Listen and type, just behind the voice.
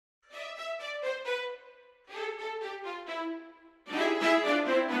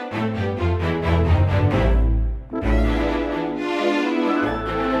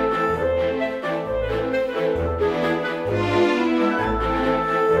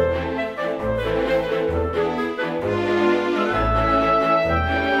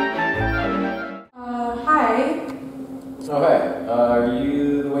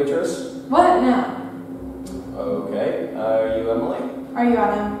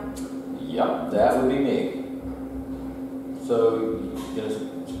Yep, that would be me. So, you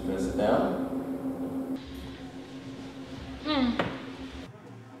gonna sit down?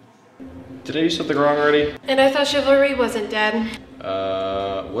 Did I do something wrong already? And I thought chivalry wasn't dead.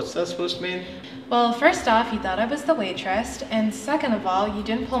 What's that supposed to mean? Well, first off, you thought I was the waitress, and second of all, you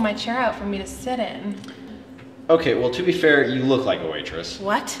didn't pull my chair out for me to sit in. Okay, well, to be fair, you look like a waitress.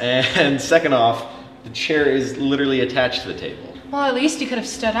 What? And second off, the chair is literally attached to the table. Well, at least you could have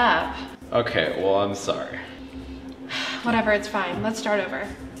stood up. Okay, well, I'm sorry. Whatever, it's fine. Let's start over.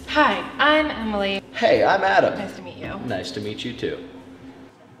 Hi, I'm Emily. Hey, I'm Adam. Nice to meet you. Nice to meet you too.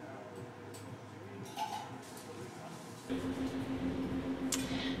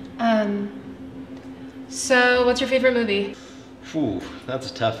 So what's your favorite movie? Phew,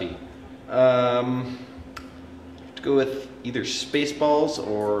 that's a toughie. To go with either Spaceballs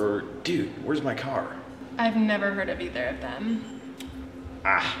or... Dude, where's my car? I've never heard of either of them.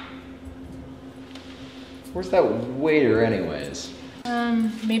 Ah. Where's that waiter anyways?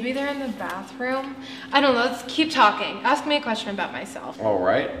 Maybe they're in the bathroom? I don't know, let's keep talking. Ask me a question about myself.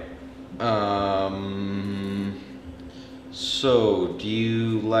 Alright. So, do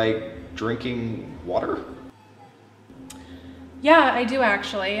you like drinking water? Yeah, I do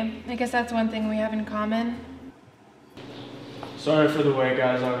actually. I guess that's one thing we have in common. Sorry for the wait,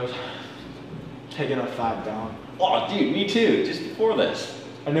 guys. I was taking a fat down. Oh, dude, me too, just before this.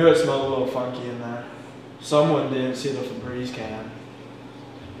 I knew it smelled a little funky in there. Someone didn't see the Febreze can.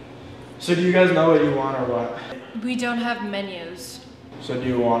 So do you guys know what you want or what? We don't have menus. So do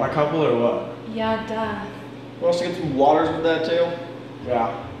you want a couple or what? Yeah, duh. We'll also get some waters with that too.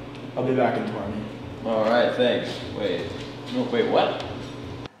 Yeah, I'll be back in 20. Alright, thanks. Wait, no, wait, what?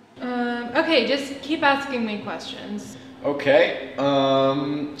 Okay, just keep asking me questions. Okay,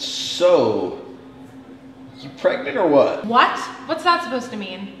 so... You pregnant or what? What? What's that supposed to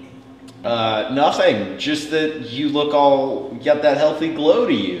mean? Nothing. Just that you look all... You got that healthy glow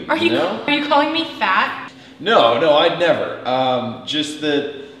to you, Are you calling me fat? No, I'd never. Just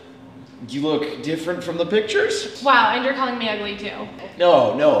that you look different from the pictures. Wow, and you're calling me ugly too.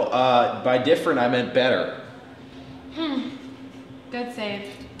 No, by different I meant better. Good save.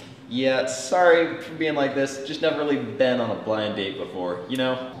 Yeah, sorry for being like this. Just never really been on a blind date before, you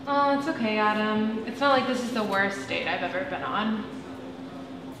know? Oh, it's okay, Adam. It's not like this is the worst date I've ever been on.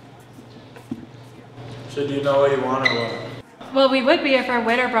 So do you know what you want or what? Well, we would be if our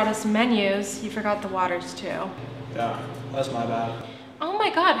waiter brought us menus. You forgot the waters too. Yeah, that's my bad. Oh my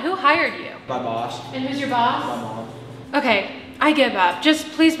god, who hired you? My boss. And who's your My boss? mom. Okay, I give up.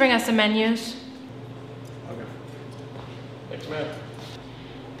 Just please bring us some menus. Okay. Thanks, man.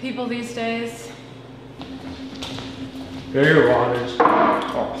 People these days. Here are your waters.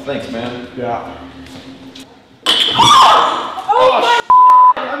 Oh, thanks, man. Yeah.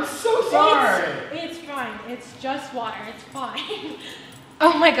 I'm so sorry. It's fine. It's just water. It's fine.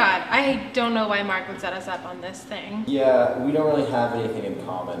 Oh my god, I don't know why Mark would set us up on this thing. Yeah, we don't really have anything in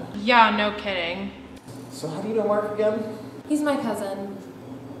common. Yeah, no kidding. So how do you know Mark again? He's my cousin.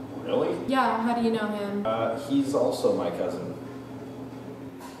 Really? Yeah, how do you know him? He's also my cousin.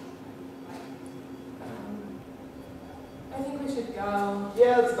 I think we should go.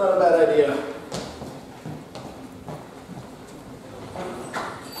 Yeah, it's not a bad idea.